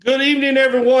Good evening,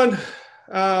 everyone.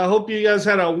 Hope you guys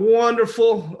had a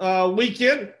wonderful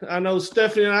weekend. I know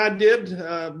Stephanie and I did,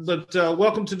 but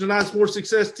welcome to tonight's More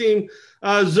Success Team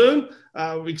Zoom.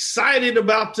 Excited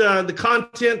about the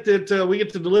content that we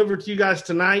get to deliver to you guys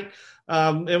tonight.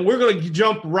 And we're going to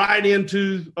jump right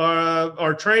into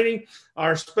our training.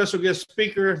 Our special guest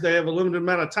speaker, they have a limited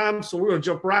amount of time, so we're going to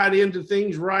jump right into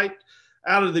things right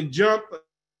out of the jump.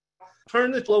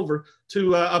 Turn this over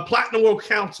to a Platinum World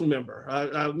Council member,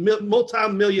 a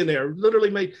multi-millionaire, literally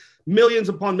made millions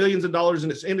upon millions of dollars in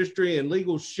this industry, and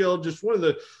LegalShield, just one of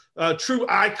the true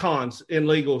icons in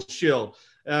LegalShield.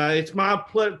 It's my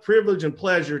privilege and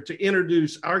pleasure to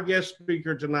introduce our guest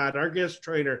speaker tonight, our guest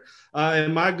trainer,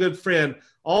 and my good friend,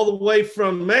 all the way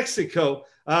from Mexico,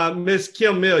 Miss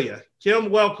Kim Melia. Kim,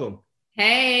 welcome.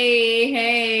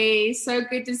 Hey, so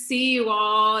good to see you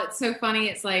all. It's so funny.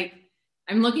 It's like,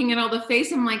 I'm looking at all the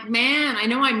faces. I'm like, man, I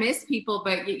know I miss people,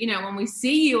 but when we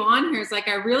see you on here, it's like,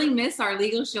 I really miss our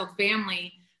LegalShield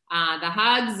family, the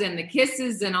hugs and the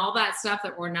kisses and all that stuff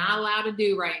that we're not allowed to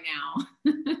do right now.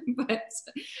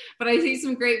 but I see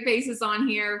some great faces on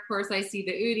here. Of course, I see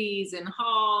the Udis and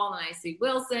Hall, and I see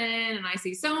Wilson, and I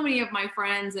see so many of my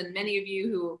friends and many of you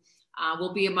who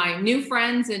will be my new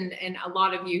friends, and a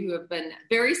lot of you who have been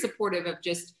very supportive of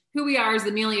just who we are as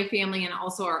the Melia family, and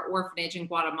also our orphanage in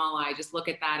Guatemala. I just look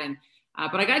at that. And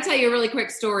but I got to tell you a really quick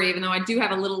story, even though I do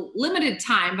have a little limited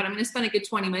time, but I'm going to spend a good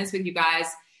 20 minutes with you guys.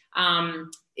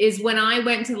 Is when I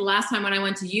went to the last time when I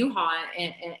went to Utah,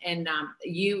 and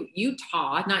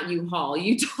Utah, not U-Haul,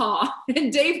 Utah,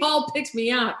 and Dave Hall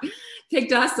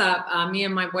picked us up, me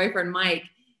and my boyfriend, Mike.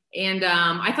 And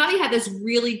I thought he had this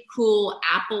really cool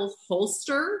Apple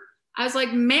holster. I was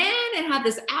like, man, it had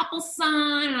this Apple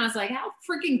sign. And I was like, how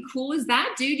freaking cool is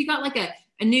that, dude? You got like a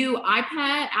new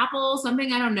iPad, Apple,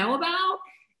 something I don't know about.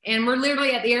 And we're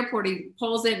literally at the airport. He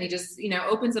pulls it and he just,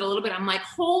 opens it a little bit. I'm like,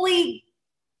 holy,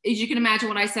 as you can imagine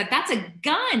what I said, that's a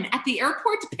gun at the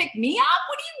airport to pick me up?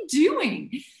 What are you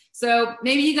doing? So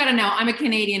maybe you got to know, I'm a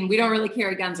Canadian. We don't really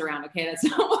carry guns around. Okay. That's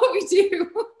not what we do.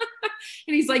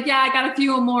 And he's like, yeah, I got a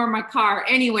few more in my car.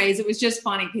 Anyways, it was just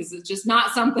funny because it's just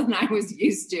not something I was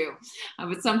used to,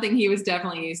 but something he was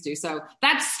definitely used to. So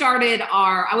that started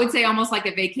I would say almost like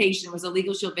a vacation. It was a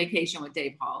LegalShield vacation with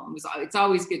Dave Hall. It's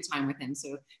always a good time with him.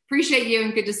 So appreciate you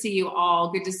and good to see you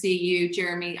all. Good to see you,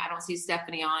 Jeremy. I don't see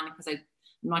Stephanie on because I'm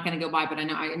not going to go by, but I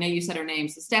know you said her name.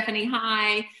 So Stephanie,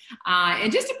 hi.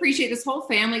 And just appreciate this whole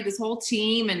family, this whole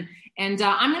team. And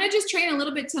I'm going to just train a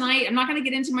little bit tonight. I'm not going to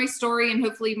get into my story. And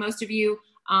hopefully most of you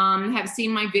have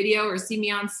seen my video or see me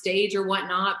on stage or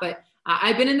whatnot. But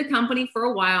I've been in the company for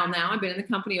a while now. I've been in the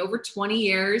company over 20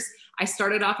 years. I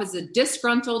started off as a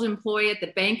disgruntled employee at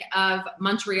the Bank of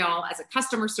Montreal as a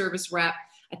customer service rep.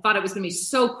 I thought it was going to be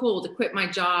so cool to quit my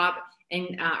job and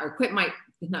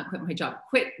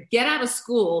get out of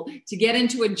school to get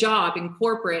into a job in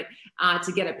corporate,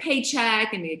 to get a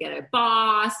paycheck and to get a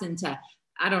boss and to,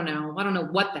 I don't know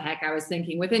what the heck I was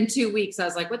thinking. Within 2 weeks, I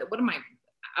was like, what am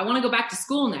I want to go back to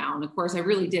school now. And of course I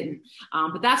really didn't.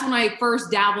 But that's when I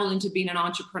first dabbled into being an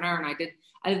entrepreneur. And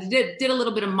I did a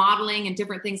little bit of modeling and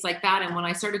different things like that. And when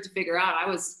I started to figure out,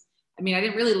 I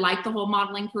didn't really like the whole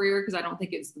modeling career because I don't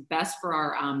think it's the best for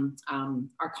our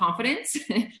confidence,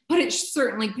 but it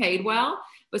certainly paid well.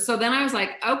 But so then I was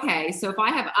like, okay, so if I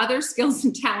have other skills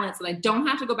and talents and I don't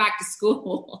have to go back to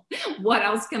school, what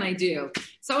else can I do?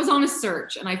 So I was on a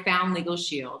search and I found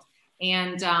LegalShield.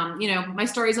 And, my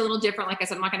story is a little different. Like I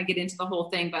said, I'm not going to get into the whole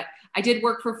thing, but I did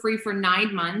work for free for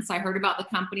 9 months. I heard about the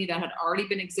company that had already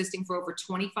been existing for over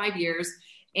 25 years.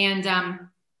 And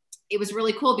it was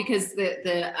really cool because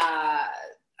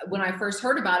when I first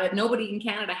heard about it, nobody in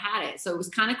Canada had it. So it was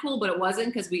kind of cool, but it wasn't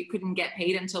because we couldn't get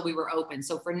paid until we were open.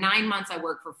 So for 9 months, I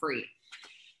worked for free.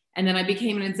 And then I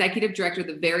became an executive director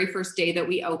the very first day that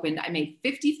we opened. I made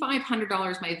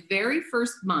 $5,500 my very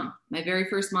first month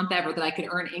ever that I could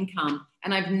earn income.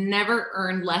 And I've never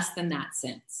earned less than that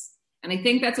since. And I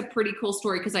think that's a pretty cool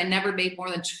story because I never made more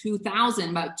than 2,000,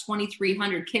 about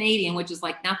 2,300 Canadian, which is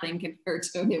like nothing compared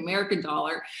to the American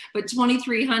dollar, but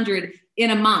 2,300 in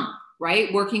a month,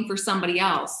 right? Working for somebody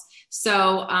else.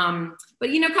 So, but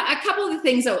a couple of the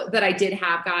things that I did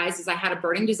have, guys, is I had a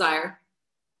burning desire,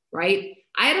 right?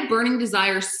 I had a burning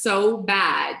desire so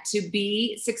bad to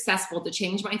be successful, to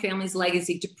change my family's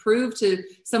legacy, to prove to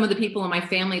some of the people in my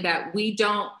family that we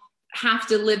don't have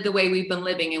to live the way we've been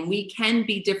living and we can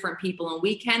be different people and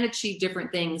we can achieve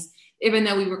different things, even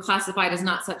though we were classified as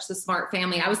not such the smart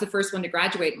family. I was the first one to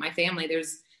graduate in my family.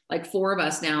 There's like 4 of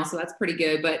us now, so that's pretty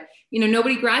good. But,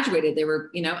 nobody graduated. They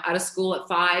were, out of school at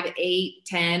 5, 8,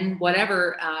 10,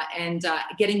 whatever, and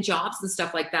getting jobs and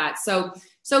stuff like that. So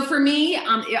So for me,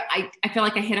 I feel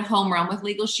like I hit a home run with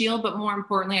LegalShield, but more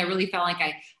importantly, I really felt like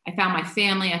I found my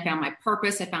family, I found my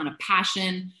purpose, I found a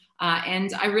passion,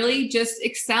 and I really just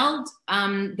excelled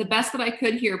the best that I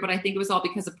could here, but I think it was all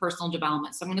because of personal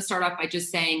development. So I'm going to start off by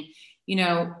just saying,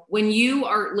 when you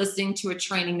are listening to a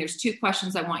training, there's 2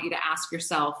 questions I want you to ask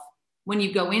yourself when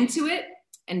you go into it,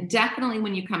 and definitely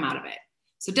when you come out of it.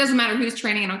 So it doesn't matter who's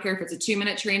training. I don't care if it's a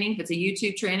 2-minute training, if it's a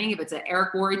YouTube training, if it's an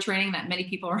Eric Worre training that many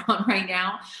people are on right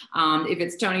now, if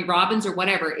it's Tony Robbins or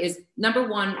whatever, is number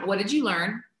 1, what did you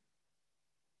learn?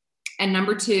 And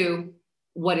number 2,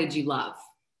 what did you love?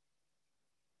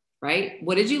 Right?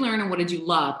 What did you learn and what did you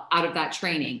love out of that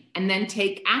training? And then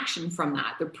take action from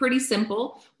that. They're pretty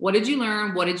simple. What did you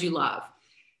learn? What did you love?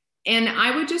 And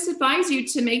I would just advise you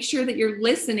to make sure that you're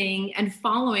listening and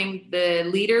following the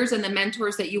leaders and the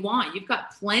mentors that you want. You've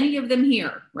got plenty of them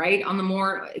here, right? On the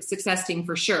More Success team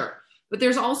for sure. But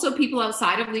there's also people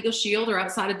outside of LegalShield or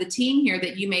outside of the team here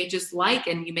that you may just like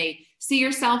and you may see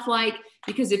yourself like,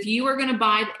 because if you are going to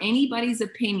buy anybody's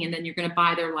opinion, then you're going to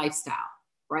buy their lifestyle,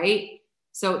 right?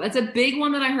 So that's a big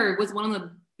one that I heard, was one of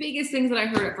the biggest things that I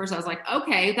heard at first. I was like,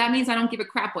 okay, that means I don't give a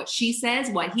crap what she says,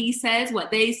 what he says,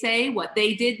 what they say, what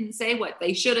they didn't say, what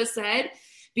they should have said.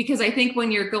 Because I think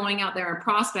when you're going out there and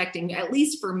prospecting, at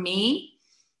least for me,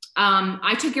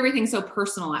 I took everything so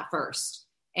personal at first.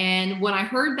 And when I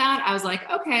heard that, I was like,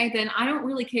 okay, then I don't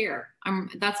really care.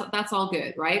 That's all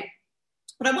good, right?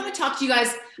 But I want to talk to you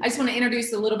guys. I just want to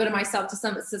introduce a little bit of myself to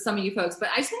some of you folks, but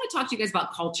I just want to talk to you guys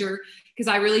about culture, because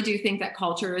I really do think that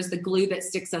culture is the glue that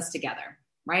sticks us together,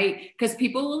 right? Because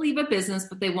people will leave a business,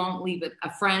 but they won't leave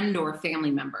a friend or a family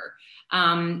member.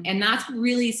 And that's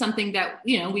really something that,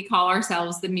 we call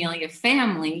ourselves the Melia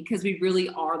family, because we really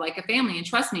are like a family. And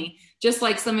trust me, just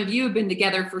like some of you have been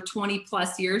together for 20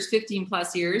 plus years, 15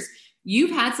 plus years,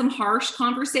 you've had some harsh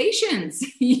conversations.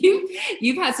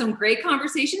 You've had some great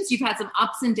conversations. You've had some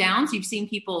ups and downs. You've seen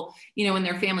people, in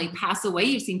their family pass away.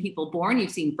 You've seen people born. You've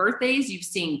seen birthdays. We've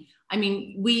seen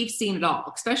it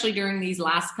all, especially during these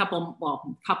last couple,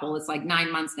 it's like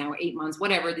 9 months now, 8 months,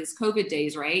 whatever, these COVID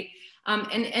days, right?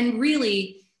 And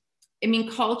really,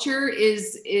 culture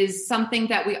is something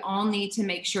that we all need to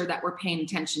make sure that we're paying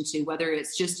attention to, whether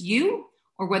it's just you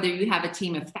or whether you have a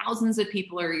team of thousands of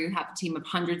people or you have a team of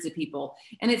hundreds of people.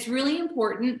 And it's really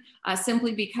important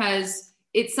simply because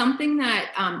it's something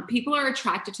that people are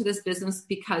attracted to this business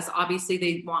because obviously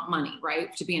they want money,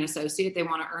 right? To be an associate, they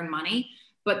want to earn money,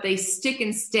 but they stick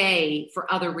and stay for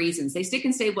other reasons. They stick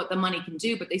and stay what the money can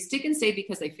do, but they stick and stay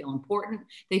because they feel important.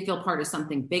 They feel part of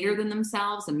something bigger than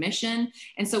themselves, a mission.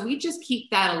 And so we just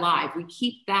keep that alive. We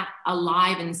keep that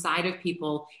alive inside of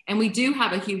people. And we do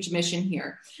have a huge mission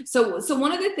here. So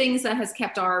one of the things that has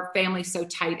kept our family so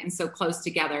tight and so close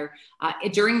together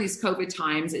during these COVID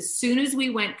times, as soon as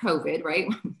we went COVID, right?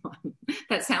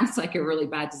 That sounds like a really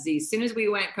bad disease. As soon as we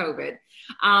went COVID,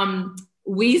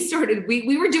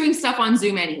 we were doing stuff on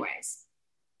Zoom anyways,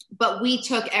 but we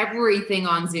took everything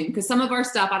on Zoom because some of our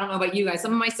stuff, I don't know about you guys,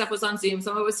 some of my stuff was on Zoom,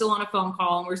 some of it was still on a phone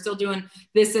call, and we're still doing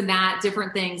this and that,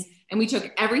 different things. And we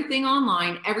took everything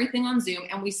online, everything on Zoom,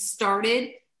 and we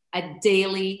started a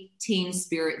daily team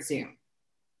spirit Zoom.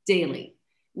 Daily.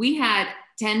 We had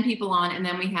 10 people on, and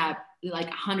then we had like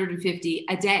 150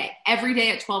 a day, every day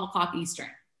at 12 o'clock Eastern.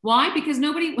 Why? Because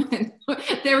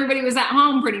everybody was at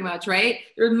home pretty much, right?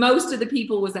 Most of the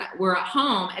people were at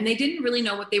home and they didn't really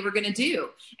know what they were going to do.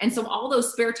 And so all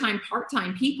those spare time,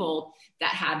 part-time people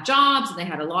that had jobs and they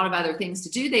had a lot of other things to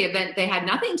do, they had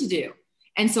nothing to do.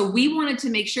 And so we wanted to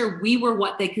make sure we were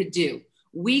what they could do.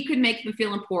 We could make them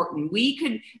feel important. We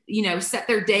could, set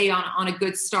their day on a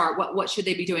good start. What should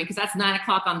they be doing? Because that's 9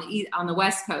 o'clock on the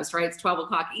West Coast, right? It's 12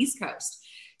 o'clock East Coast.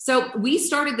 So we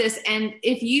started this, and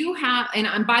if you have,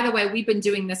 and by the way, we've been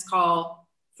doing this call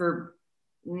for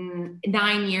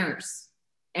 9 years,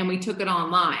 and we took it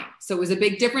online. So it was a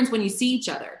big difference when you see each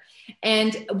other.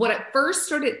 And what it first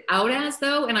started out as,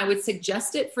 though, and I would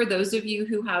suggest it for those of you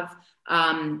who have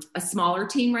a smaller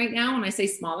team right now. When I say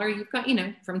smaller, you've got,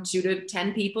 from 2 to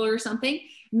 10 people or something,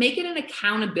 make it an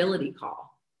accountability call.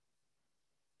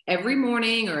 Every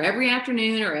morning or every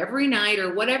afternoon or every night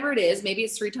or whatever it is, maybe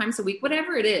it's 3 times a week,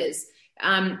 whatever it is,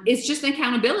 it's just an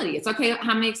accountability. It's okay.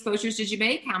 How many exposures did you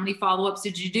make? How many follow-ups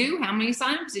did you do? How many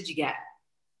signups did you get?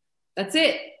 That's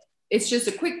it. It's just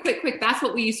a quick. That's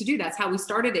what we used to do. That's how we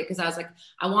started it. Because I was like,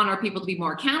 I want our people to be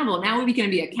more accountable. Now we're going to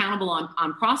be accountable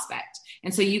on prospect.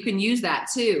 And so you can use that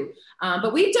too.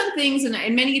 But we've done things, and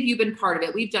many of you have been part of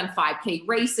it. We've done 5K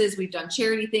races. We've done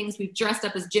charity things. We've dressed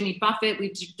up as Jimmy Buffett.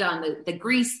 We've done the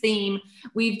Grease theme.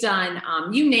 We've done,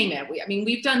 you name it.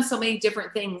 We've done so many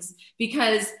different things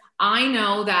because I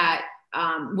know that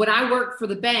when I worked for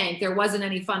the bank, there wasn't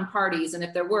any fun parties. And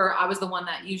if there were, I was the one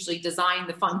that usually designed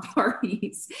the fun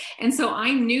parties. And so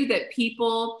I knew that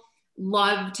people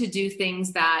loved to do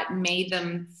things that made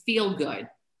them feel good.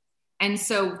 And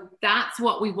so that's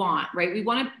what we want, right? We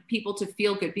want people to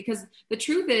feel good, because the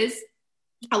truth is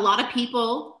a lot of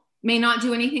people may not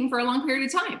do anything for a long period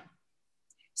of time.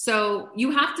 So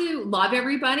you have to love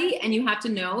everybody, and you have to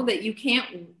know that you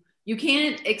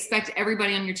can't expect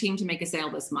everybody on your team to make a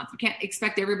sale this month. You can't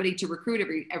expect everybody to recruit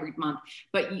every month,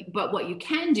 but what you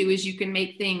can do is you can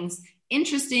make things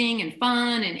interesting and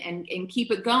fun and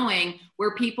keep it going,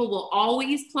 where people will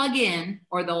always plug in,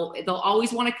 or they'll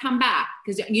always want to come back.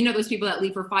 Because those people that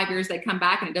leave for 5 years, they come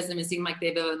back and it doesn't even seem like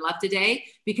they've even left a day,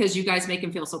 because you guys make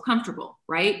them feel so comfortable,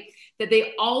 right? That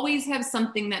they always have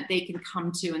something that they can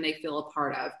come to and they feel a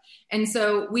part of. And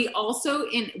so we also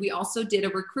did a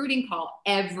recruiting call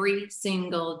every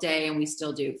single day, and we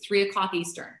still do, 3:00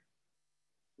 Eastern.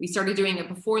 We started doing it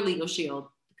before LegalShield,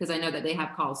 because I know that they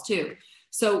have calls too.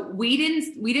 So we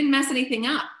didn't mess anything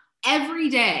up every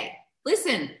day.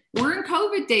 Listen, we're in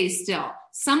COVID days still.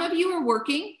 Some of you are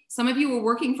working, some of you are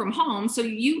working from home. So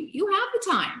you have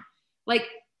the time. Like,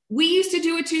 we used to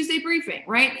do a Tuesday briefing,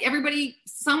 right? Everybody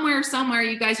somewhere,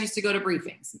 you guys used to go to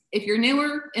briefings. If you're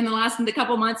newer in the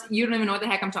couple months, you don't even know what the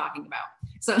heck I'm talking about.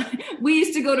 So we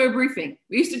used to go to a briefing.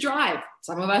 We used to drive.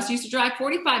 Some of us used to drive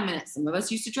 45 minutes. Some of us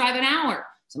used to drive an hour.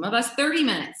 Some of us 30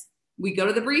 minutes. We go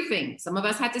to the briefing. Some of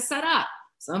us had to set up.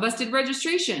 Some of us did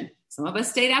registration. Some of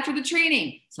us stayed after the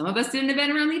training. Some of us did an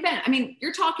event around the event. I mean,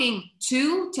 you're talking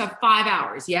 2 to 5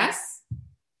 hours, yes?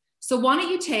 So why don't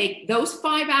you take those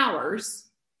 5 hours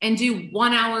and do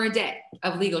 1 hour a day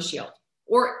of LegalShield,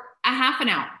 or a half an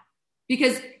hour?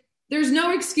 Because there's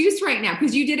no excuse right now,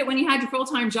 because you did it when you had your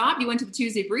full-time job. You went to the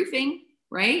Tuesday briefing,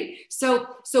 right? So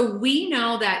we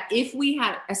know that if we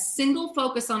had a single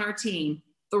focus on our team,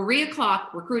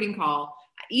 3:00 recruiting call,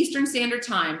 Eastern Standard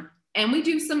Time, and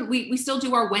we still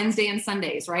do our Wednesday and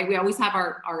Sundays, right? We always have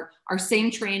our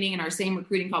same training and our same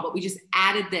recruiting call, but we just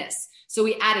added this. So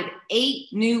we added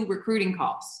 8 new recruiting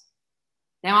calls.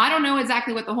 Now, I don't know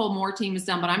exactly what the whole More team has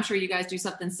done, but I'm sure you guys do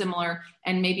something similar,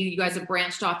 and maybe you guys have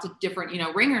branched off to different,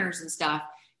 ringers and stuff.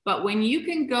 But when you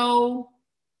can go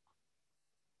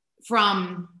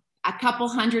from a couple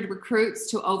hundred recruits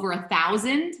to over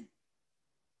 1,000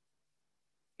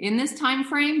 in this time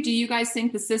frame, do you guys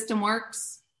think the system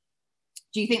works?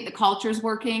 Do you think the culture is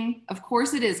working? Of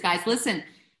course it is, guys. Listen,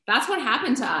 that's what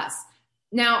happened to us.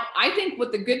 Now, I think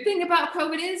what the good thing about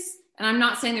COVID is, and I'm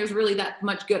not saying there's really that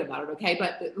much good about it, okay?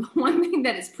 But one thing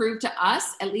that it's proved to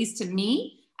us, at least to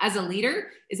me as a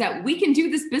leader, is that we can do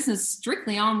this business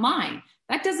strictly online.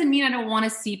 That doesn't mean I don't want to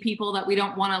see people, that we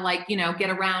don't want to get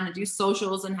around and do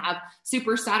socials and have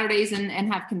super Saturdays and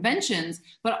have conventions.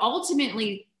 But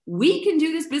ultimately, we can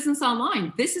do this business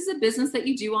online. This is a business that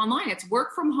you do online. It's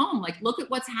work from home. Like, look at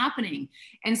what's happening.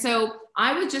 And so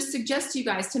I would just suggest to you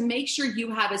guys to make sure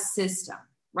you have a system,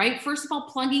 right? First of all,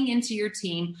 plugging into your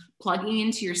team, plugging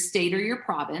into your state or your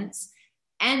province,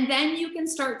 and then you can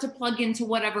start to plug into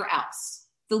whatever else.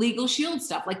 The LegalShield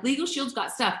stuff, like LegalShield's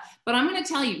got stuff, but I'm going to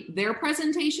tell you, their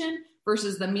presentation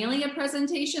versus the Melia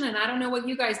presentation, and I don't know what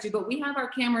you guys do, but we have our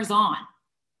cameras on.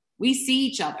 We see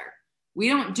each other. We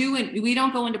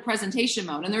don't go into presentation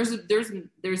mode. And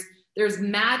there's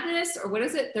madness, or what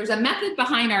is it? There's a method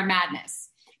behind our madness,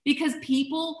 because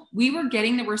we were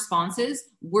getting the responses.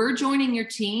 We're joining your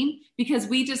team because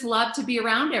we just love to be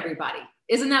around everybody.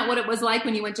 Isn't that what it was like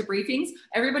when you went to briefings?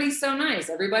 Everybody's so nice.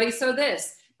 Everybody's so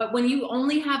this. But when you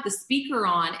only have the speaker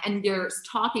on and they're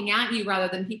talking at you rather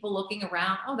than people looking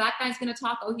around, oh, that guy's going to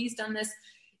talk. Oh, he's done this.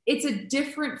 It's a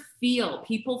different feel.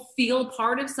 People feel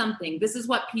part of something. This is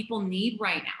what people need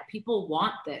right now. People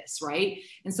want this, right?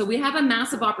 And so we have a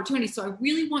massive opportunity. So I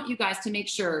really want you guys to make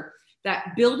sure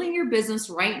that building your business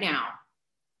right now,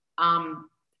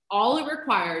 all it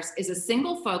requires is a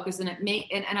single focus, and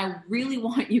I really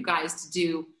want you guys to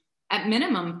do at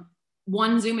minimum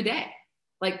 1 Zoom a day,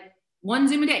 like 1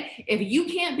 Zoom a day. If you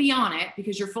can't be on it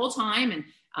because you're full time and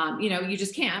you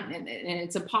just can't, and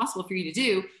it's impossible for you to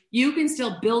do, you can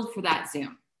still build for that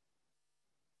Zoom.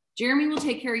 Jeremy will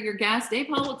take care of your guests. Dave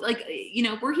Paul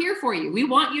will, we're here for you. We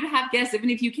want you to have guests, even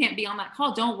if you can't be on that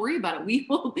call. Don't worry about it.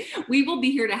 We will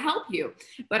be here to help you.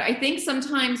 But I think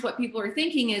sometimes what people are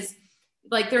thinking is,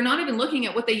 like, they're not even looking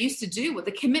at what they used to do, with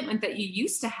the commitment that you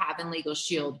used to have in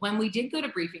LegalShield when we did go to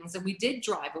briefings and we did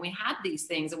drive and we had these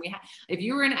things. And if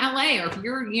you were in LA, or if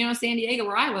you're, San Diego,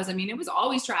 where I was, it was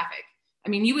always traffic.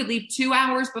 You would leave 2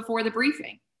 hours before the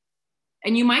briefing,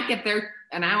 and you might get there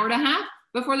an hour and a half,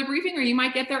 before the briefing, or you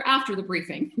might get there after the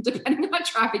briefing, depending on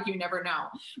traffic. You never know,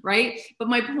 right? But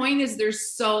my point is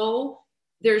there's so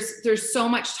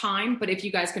much time, but if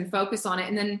you guys can focus on it.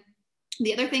 And then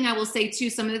the other thing I will say too,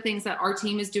 some of the things that our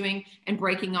team is doing and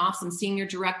breaking off, some senior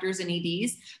directors and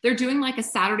EDs, they're doing like a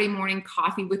Saturday morning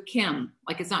coffee with Kim.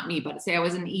 Like, it's not me, but say I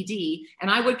was an ED and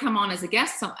I would come on as a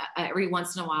guest every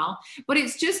once in a while. But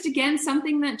it's just, again,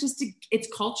 something that it's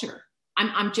culture.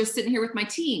 I'm just sitting here with my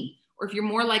team. Or if you're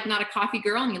more like not a coffee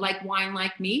girl and you like wine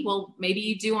like me, well, maybe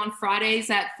you do on Fridays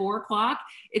at 4:00.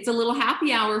 It's a little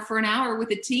happy hour for an hour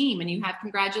with a team and you have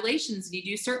congratulations and you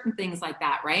do certain things like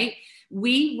that, right?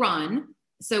 We run,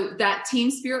 so that team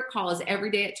spirit call is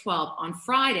every day at 12. On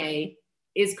Friday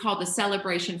is called the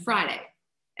Celebration Friday.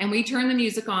 And we turn the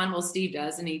music on, well, Steve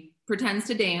does, and he pretends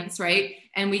to dance, right?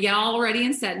 And we get all ready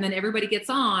and set, and then everybody gets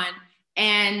on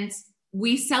and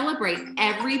we celebrate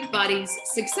everybody's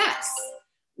success.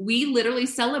 We literally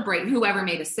celebrate whoever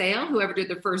made a sale, whoever did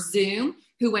their first Zoom,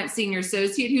 who went senior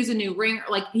associate, who's a new ringer,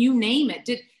 like you name it.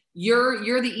 You're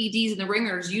the EDs and the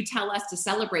ringers. You tell us to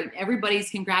celebrate.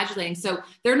 Everybody's congratulating. So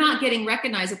they're not getting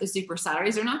recognized at the Super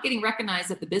Saturdays. They're not getting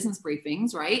recognized at the business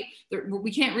briefings, right?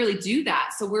 We can't really do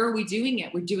that. So where are we doing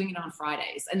it? We're doing it on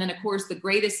Fridays. And then, of course, the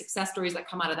greatest success stories that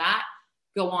come out of that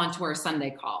go on to our Sunday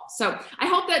call. So I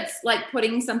hope that's like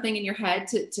putting something in your head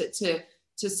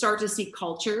to start to see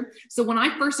culture. So when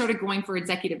I first started going for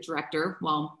executive director,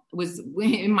 well, it was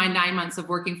in my 9 months of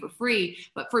working for free,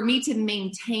 but for me to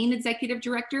maintain executive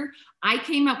director, I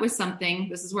came up with something.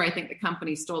 This is where I think the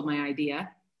company stole my idea.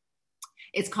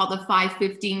 It's called the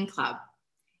 515 Club.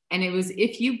 And it was,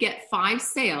 if you get 5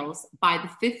 sales by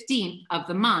the 15th of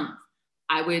the month,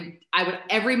 I would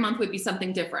every month would be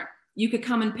something different. You could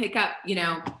come and pick up,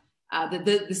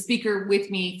 the speaker with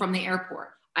me from the airport.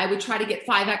 I would try to get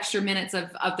 5 extra minutes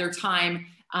of their time,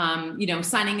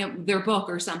 signing up their book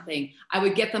or something. I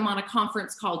would get them on a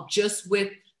conference call just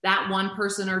with that one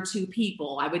person or 2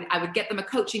 people. I would get them a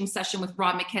coaching session with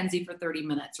Rob McKenzie for 30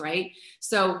 minutes, right?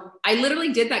 So I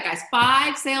literally did that, guys.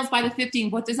 5 sales by the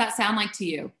 15th. What does that sound like to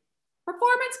you?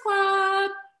 Performance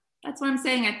Club. That's what I'm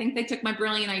saying. I think they took my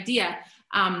brilliant idea.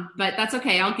 But that's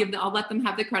okay. I'll let them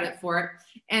have the credit for it.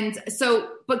 And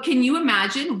so, but can you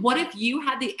imagine what if you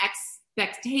had the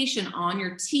expectation on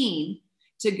your team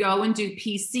to go and do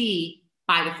PC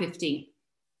by the 15th?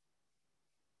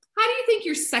 How do you think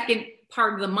your second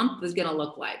part of the month is going to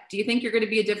look like? Do you think you're going to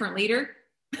be a different leader?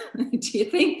 Do you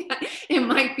think that it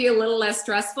might be a little less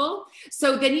stressful?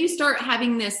 So then you start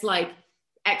having this like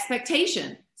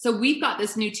expectation. So we've got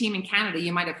this new team in Canada.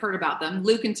 You might have heard about them.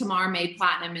 Luke and Tamar made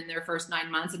platinum in their first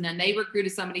 9 months. And then they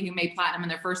recruited somebody who made platinum in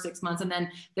their first 6 months. And then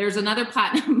there's another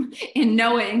platinum in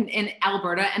Noah in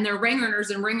Alberta. And they're ring earners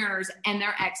and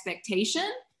their expectation.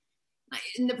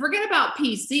 Forget about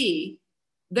PC.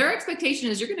 Their expectation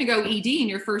is you're going to go ED in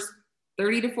your first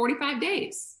 30 to 45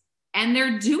 days. And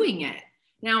they're doing it.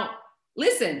 Now,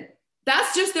 listen.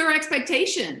 That's just their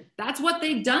expectation. That's what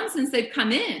they've done since they've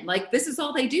come in. Like, this is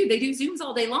all they do. They do Zooms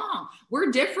all day long.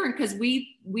 We're different because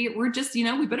we're just,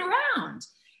 we've been around.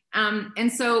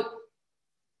 And so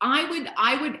I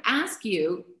would ask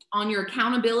you on your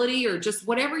accountability or just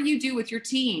whatever you do with your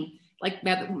team, like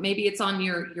maybe it's on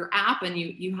your app and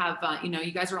you have,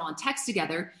 you guys are all on text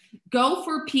together, go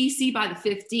for PC by the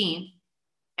 15th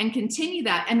and continue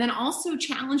that. And then also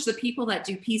challenge the people that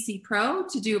do PC Pro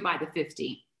to do it by the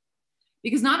 15th.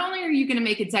 Because not only are you going to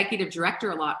make executive director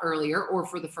a lot earlier or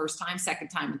for the first time, second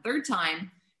time, and third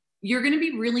time, you're going to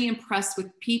be really impressed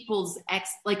with people's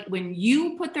like when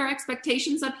you put their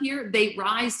expectations up here, they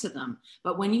rise to them.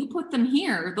 But when you put them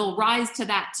here, they'll rise to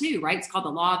that too, right? It's called the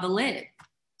law of the lid.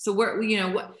 So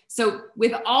so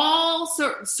with all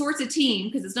sorts of team,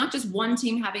 because it's not just one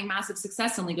team having massive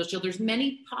success in LegalShield, there's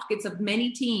many pockets of many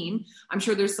team. I'm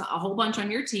sure there's a whole bunch on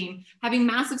your team having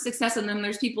massive success. And then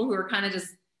there's people who are kind of just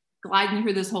gliding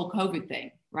through this whole COVID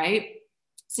thing, right?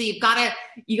 So you gotta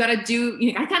do,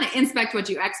 I kind of inspect what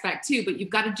you expect too, but you've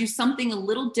got to do something a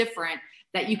little different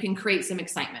that you can create some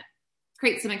excitement,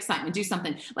 do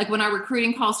something. Like when our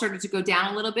recruiting calls started to go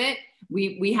down a little bit,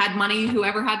 we had money,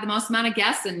 whoever had the most amount of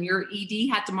guests, and your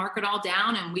ED had to mark it all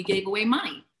down and we gave away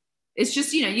money. It's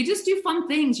just, you just do fun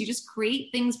things. You just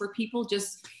create things where people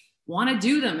just want to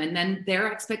do them. And then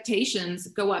their expectations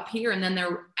go up here and then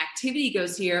their activity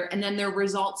goes here and then their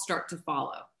results start to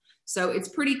follow. So it's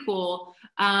pretty cool.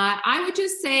 I would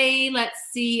just say, let's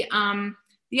see.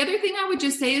 The other thing I would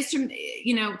just say is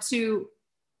to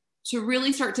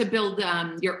really start to build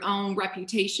your own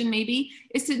reputation, maybe,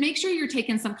 is to make sure you're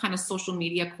taking some kind of social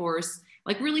media course.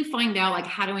 like really find out like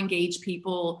how to engage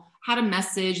people, how to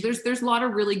message. There's a lot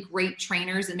of really great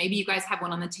trainers, and maybe you guys have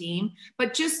one on the team,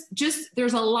 but just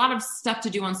there's a lot of stuff to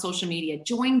do on social media.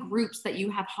 Join groups that you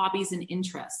have hobbies and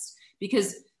interests,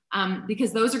 because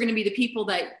those are going to be the people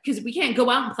that, because we can't go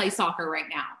out and play soccer right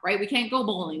now, right? We can't go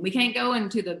bowling. We can't go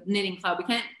into the knitting club. We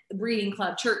can't reading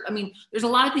club, church. I mean, there's a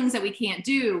lot of things that we can't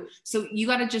do. So you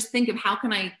got to just think of how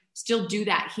can I still do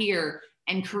that here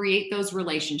and create those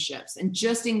relationships and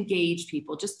just engage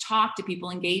people, just talk to people,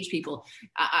 engage people.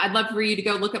 I'd love for you to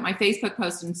go look at my Facebook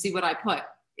post and see what I put.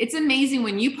 It's amazing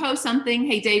when you post something.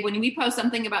 Hey, Dave, when we post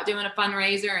something about doing a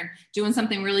fundraiser and doing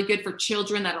something really good for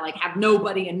children that are like have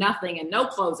nobody and nothing and no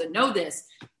clothes and no this,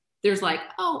 there's like,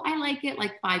 oh, I like it,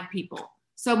 like 5 people.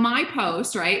 So my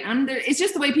post, right? It's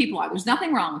just the way people are. There's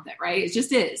nothing wrong with it, right? It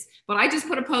just is. But I just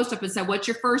put a post up and said, what's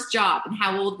your first job and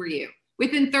how old were you?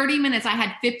 Within 30 minutes, I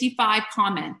had 55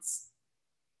 comments,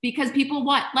 because people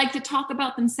like to talk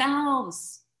about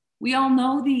themselves. We all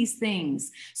know these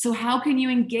things. So how can you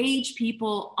engage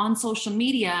people on social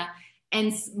media?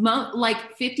 And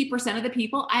like 50% of the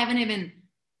people I haven't even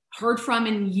heard from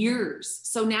in years.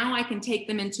 So now I can take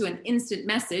them into an instant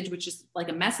message, which is like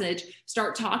a message,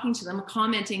 start talking to them,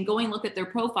 commenting, going look at their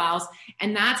profiles.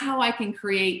 And that's how I can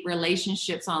create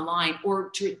relationships online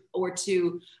or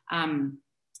to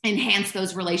enhance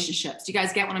those relationships. Do you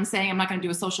guys get what I'm saying? I'm not going to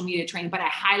do a social media training, but I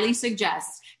highly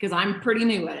suggest, because I'm pretty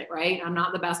new at it, right? I'm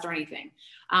not the best or anything.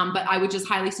 But I would just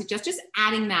highly suggest just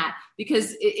adding that,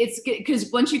 because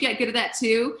because once you get good at that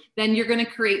too, then you're going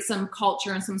to create some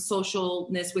culture and some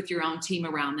socialness with your own team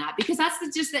around that, because that's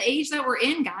just the age that we're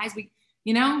in, guys.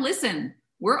 Listen,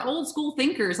 we're old school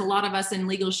thinkers, a lot of us in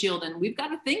LegalShield, and we've got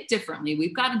to think differently.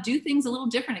 We've got to do things a little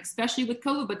different, especially with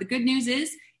COVID. But the good news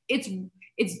is it's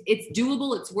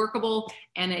doable, it's workable,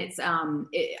 and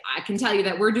I can tell you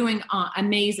that we're doing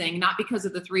amazing, not because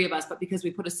of the 3 of us, but because we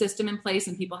put a system in place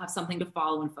and people have something to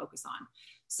follow and focus on.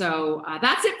 So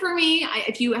that's it for me.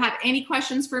 If you have any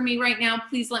questions for me right now,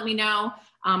 please let me know.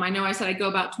 I know I said I'd go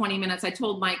about 20 minutes. I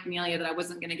told Mike Melia that I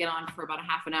wasn't going to get on for about a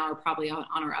half an hour, probably on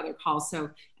our other calls. So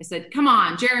I said, come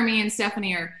on, Jeremy and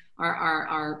Stephanie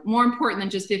are more important than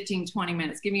just 15, 20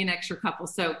 minutes. Give me an extra couple.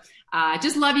 So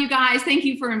just love you guys. Thank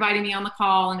you for inviting me on the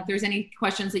call. And if there's any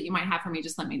questions that you might have for me,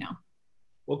 just let me know.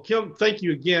 Well, Kim, thank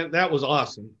you again. That was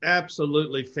awesome.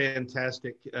 Absolutely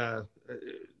fantastic.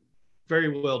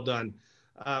 Very well done.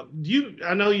 I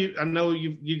know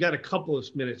you got a couple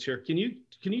of minutes here. Can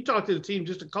you talk to the team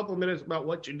just a couple of minutes about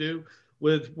what you do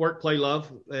with Work, Play,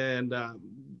 Love, and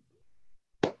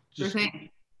sure thing.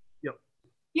 Yep.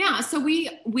 Yeah, so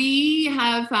we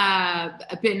have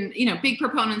been, big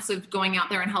proponents of going out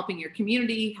there and helping your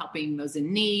community, helping those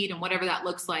in need, and whatever that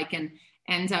looks like.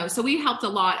 And so we helped a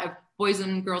lot of Boys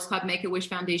and Girls Club, Make-A-Wish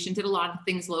Foundation, did a lot of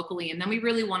things locally, and then we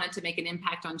really wanted to make an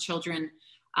impact on children.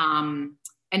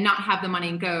 And not have the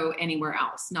money go anywhere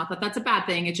else. Not that that's a bad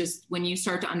thing. It's just when you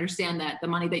start to understand that the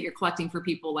money that you're collecting for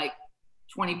people, like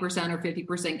 20% or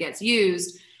 50% gets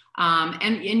used,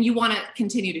 and you want to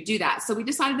continue to do that. So we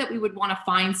decided that we would want to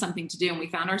find something to do. And we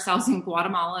found ourselves in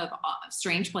Guatemala, of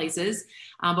strange places,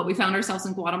 but we found ourselves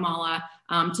in Guatemala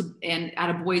and at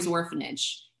a boys'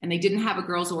 orphanage. And they didn't have a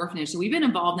girls' orphanage. So we've been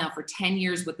involved now for 10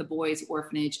 years with the boys'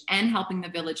 orphanage and helping the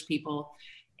village people.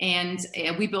 And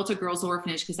we built a girls'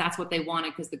 orphanage because that's what they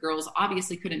wanted, because the girls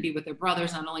obviously couldn't be with their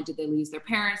brothers. Not only did they lose their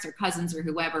parents or cousins or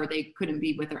whoever, they couldn't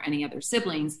be with their any other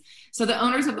siblings. So the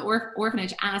owners of the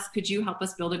orphanage asked, could you help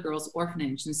us build a girls'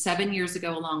 orphanage? And 7 years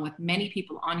ago, along with many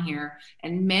people on here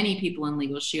and many people in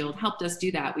LegalShield, helped us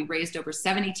do that. We raised over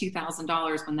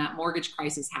 $72,000 when that mortgage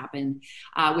crisis happened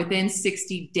within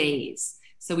 60 days.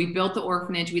 So we built the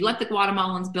orphanage. We let the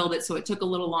Guatemalans build it, so it took a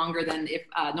little longer than if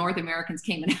North Americans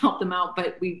came and helped them out,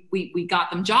 but we got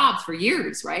them jobs for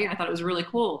years, right? I thought it was really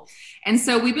cool. And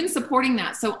so we've been supporting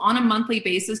that. So on a monthly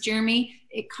basis, Jeremy,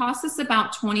 it costs us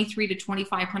about $2,300 to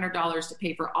 $2,500 to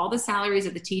pay for all the salaries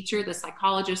of the teacher, the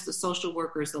psychologist, the social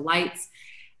workers, the lights,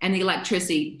 and the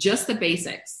electricity, just the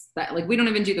basics. That, like, we don't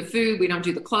even do the food, we don't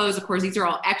do the clothes. Of course, these are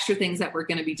all extra things that we're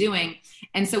going to be doing.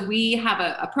 And so we have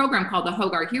a program called the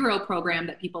Hogar Hero program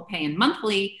that people pay in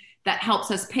monthly that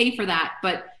helps us pay for that.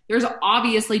 But there's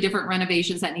obviously different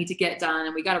renovations that need to get done,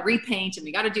 and we got to repaint and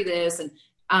we got to do this. And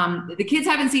the kids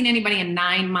haven't seen anybody in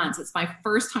 9 months. It's my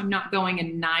first time not going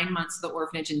in 9 months to the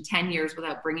orphanage in 10 years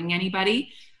without bringing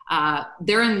anybody.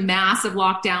 They're in massive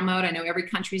lockdown mode. I know every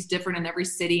country's different in every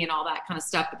city and all that kind of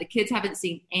stuff, but the kids haven't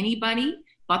seen anybody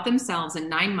but themselves in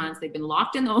 9 months. They've been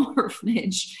locked in the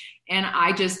orphanage. And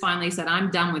I just finally said,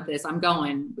 I'm done with this. I'm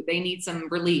going. They need some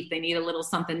relief. They need a little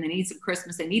something. They need some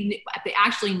Christmas. They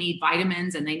actually need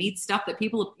vitamins, and they need stuff that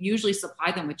people usually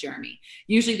supply them with, Jeremy.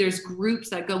 Usually there's groups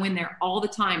that go in there all the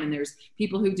time, and there's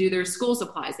people who do their school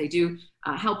supplies. They do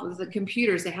help with the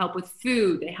computers. They help with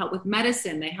food. They help with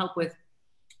medicine. They help with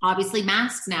obviously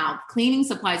masks now, cleaning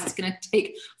supplies. It's going to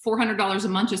take $400 a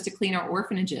month just to clean our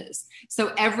orphanages.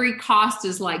 So every cost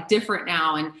is like different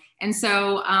now. And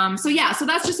so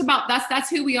that's just about,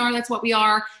 that's who we are. That's what we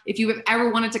are. If you have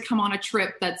ever wanted to come on a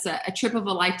trip, that's a trip of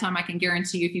a lifetime. I can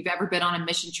guarantee you, if you've ever been on a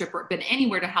mission trip or been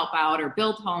anywhere to help out or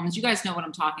build homes, you guys know what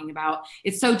I'm talking about.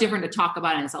 It's so different to talk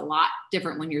about, and it's a lot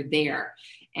different when you're there.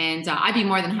 And I'd be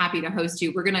more than happy to host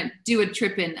you. We're going to do a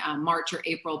trip in March or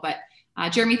April, but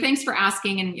Jeremy, thanks for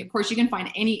asking. And of course, you can find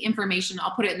any information.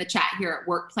 I'll put it in the chat here at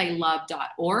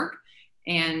workplaylove.org.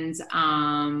 And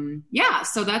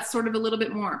so that's sort of a little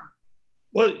bit more.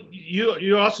 Well,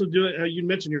 you also do it. You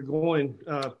mentioned you're going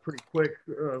pretty quick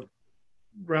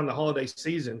around the holiday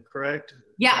season, correct?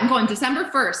 Yeah, I'm going December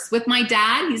 1st with my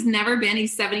dad. He's never been.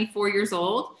 He's 74 years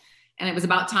old. And it was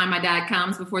about time my dad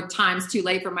comes before time's too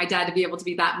late for my dad to be able to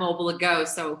be that mobile to go.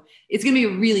 So it's going to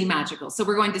be really magical. So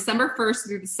we're going December 1st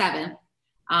through the 7th.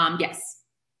 Yes.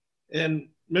 And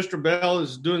Mr. Bell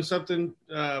is doing something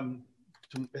to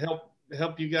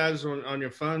help you guys on your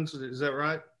funds. Is that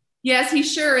right? Yes, he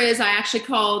sure is. I actually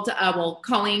called,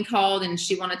 Colleen called, and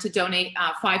she wanted to donate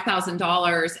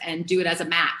 $5,000 and do it as a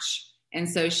match. And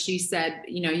so she said,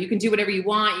 you can do whatever you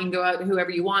want. You can go out to whoever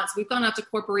you want. So we've gone out to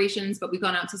corporations, but we've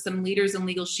gone out to some leaders in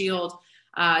LegalShield.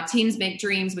 Teams Make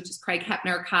Dreams, which is Craig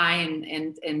Hepner, Kai,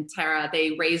 and Tara.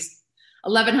 They raised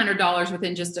 $1,100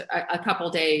 within just a couple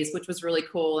days, which was really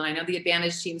cool. And I know the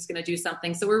Advantage team is going to do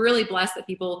something. So we're really blessed that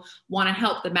people want to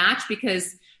help the match,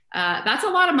 because that's a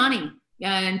lot of money.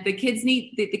 And the kids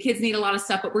need a lot of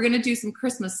stuff, but we're going to do some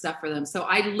Christmas stuff for them. So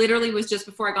I literally was, just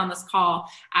before I got on this call,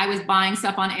 I was buying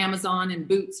stuff on Amazon, and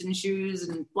boots and shoes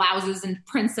and blouses and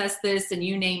princess this and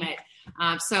you name it.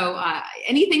 So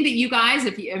anything that you guys,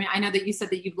 I know that you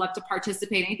said that you'd love to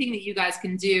participate, anything that you guys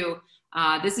can do.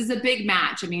 This is a big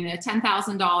match. I mean,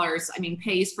 $10,000,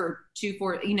 pays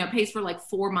for like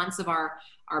 4 months of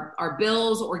our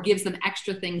bills, or gives them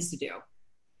extra things to do.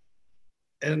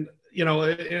 And,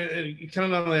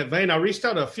 kind of on that vein, I reached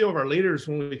out to a few of our leaders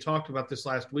when we talked about this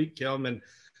last week, Kim, and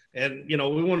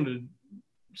we wanted to,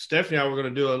 Stephanie and I were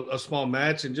going to do a small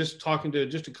match, and just talking to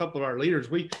just a couple of our leaders,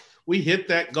 we hit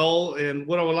that goal. And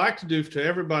what I would like to do to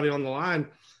everybody on the line,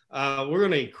 we're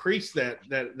going to increase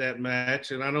that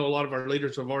match. And I know a lot of our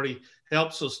leaders have already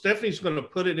helped. So Stephanie's going to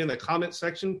put it in the comment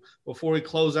section before we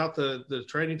close out the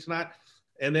training tonight.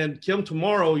 And then Kim,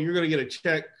 tomorrow you're going to get a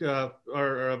check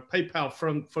or a PayPal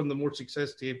from the More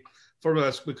Success team for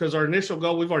us, because our initial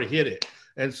goal, we've already hit it.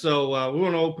 And so we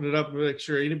want to open it up and make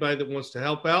sure anybody that wants to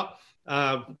help out,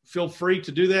 feel free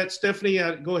to do that. Stephanie,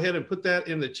 go ahead and put that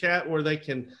in the chat where they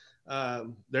can.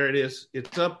 There it is.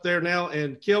 It's up there now.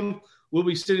 And Kim, we'll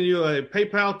be sending you a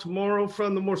PayPal tomorrow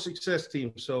from the More Success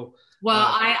team. So, well,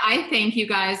 I thank you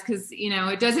guys, because,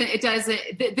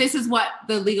 this is what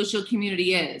the LegalShield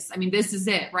community is. I mean, this is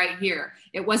it right here.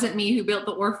 It wasn't me who built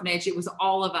the orphanage. It was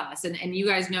all of us. And you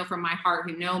guys know from my heart,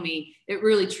 who know me, it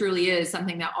really, truly is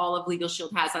something that all of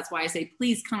LegalShield has. That's why I say,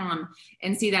 please come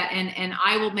and see that. And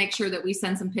I will make sure that we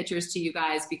send some pictures to you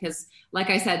guys, because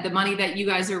like I said, the money that you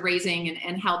guys are raising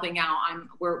and helping out,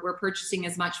 we're purchasing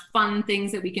as much fun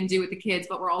things that we can do with the kids,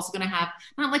 but we're also going to have,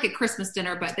 not like a Christmas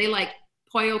dinner, but they like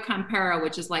pollo campero,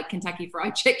 which is like Kentucky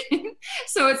Fried Chicken.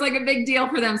 So it's like a big deal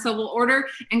for them. So we'll order.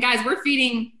 And guys, we're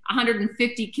feeding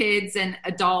 150 kids and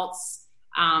adults.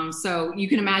 So you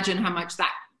can imagine how much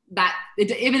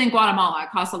even in Guatemala,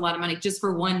 it costs a lot of money just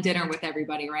for one dinner with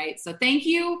everybody, right? So thank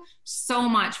you so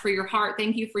much for your heart.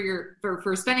 Thank you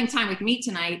for spending time with me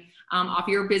tonight off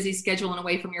your busy schedule and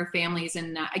away from your families.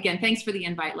 And again, thanks for the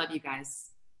invite. Love you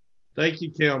guys. Thank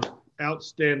you, Kim.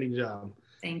 Outstanding job.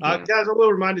 Thank you. Guys, I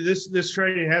will remind you, this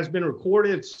training has been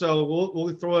recorded, so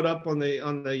we'll throw it up on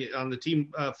the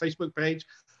team Facebook page.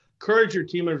 Encourage your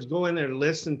team members, go in there and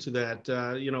listen to that.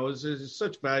 It's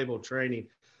such valuable training.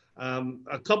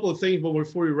 A couple of things, but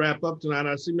before we wrap up tonight,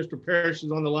 I see Mr. Parrish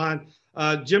is on the line.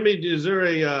 Jimmy, is there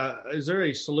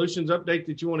a solutions update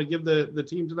that you want to give the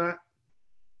team tonight?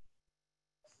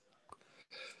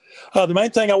 The main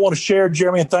thing I want to share,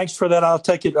 Jeremy, and thanks for that. I'll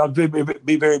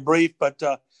be very brief, but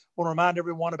I want to remind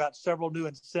everyone about several new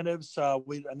incentives.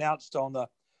 We announced on the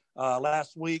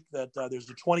last week that there's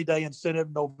a 20-day incentive,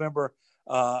 November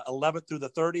 11th through the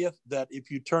 30th, that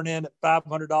if you turn in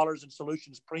 $500 in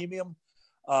solutions premium,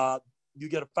 you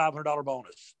get a $500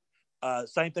 bonus.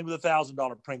 Same thing with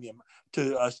 $1,000 premium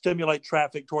to stimulate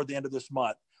traffic toward the end of this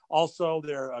month. Also,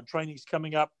 there are trainings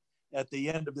coming up at the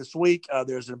end of this week.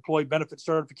 There's an employee benefit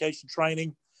certification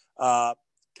training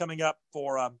coming up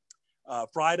for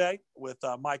Friday with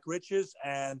Mike Riches,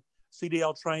 and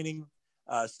CDL training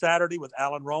Saturday with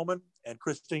Alan Roman and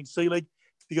Christine Seelig.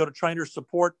 If you go to trainer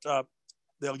support,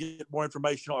 they'll get more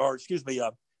information, or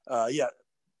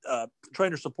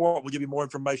trainer support will give you more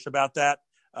information about that.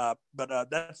 But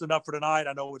that's enough for tonight.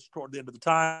 I know it's toward the end of the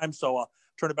time, so I'll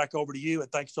turn it back over to you.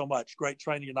 And thanks so much. Great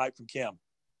training tonight from Kim.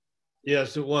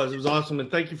 Yes, it was. It was awesome. And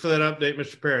thank you for that update,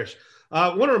 Mr. Parrish. I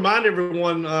want to remind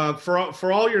everyone,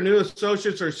 for all your new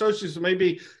associates or associates that may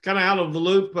be kind of out of the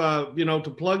loop,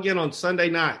 to plug in on Sunday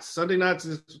nights. Sunday nights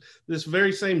is this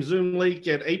very same Zoom link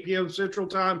at 8 p.m. Central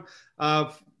Time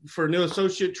for new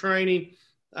associate training.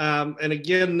 And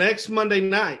again, next Monday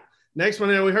night,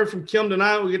 we heard from Kim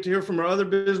tonight. We get to hear from our other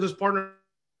business partner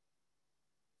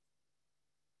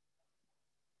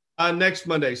next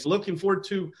Monday. So looking forward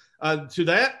to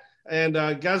that. And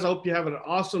guys, I hope you have an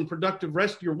awesome, productive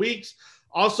rest of your weeks.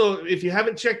 Also, if you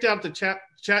haven't checked out the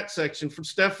chat section from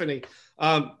Stephanie,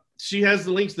 she has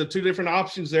the links, the two different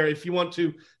options there. If you want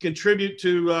to contribute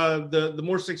to the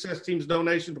More Success Team's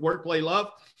donation to Work, Play,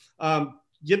 Love,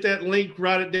 get that link,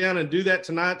 write it down, and do that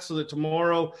tonight so that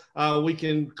tomorrow we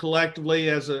can collectively,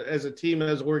 as a team,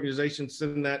 as an organization,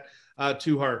 send that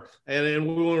to her. And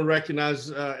we want to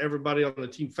recognize everybody on the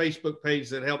team Facebook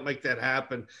page that helped make that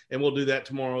happen. And we'll do that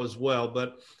tomorrow as well.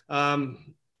 But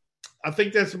I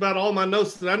think that's about all my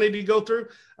notes that I need to go through,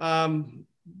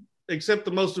 except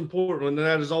the most important one, and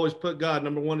that is always put God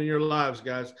number one in your lives,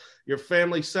 guys. Your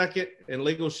family second and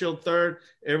LegalShield third.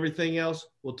 Everything else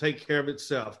will take care of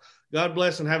itself. God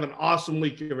bless and have an awesome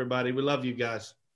week, everybody. We love you guys.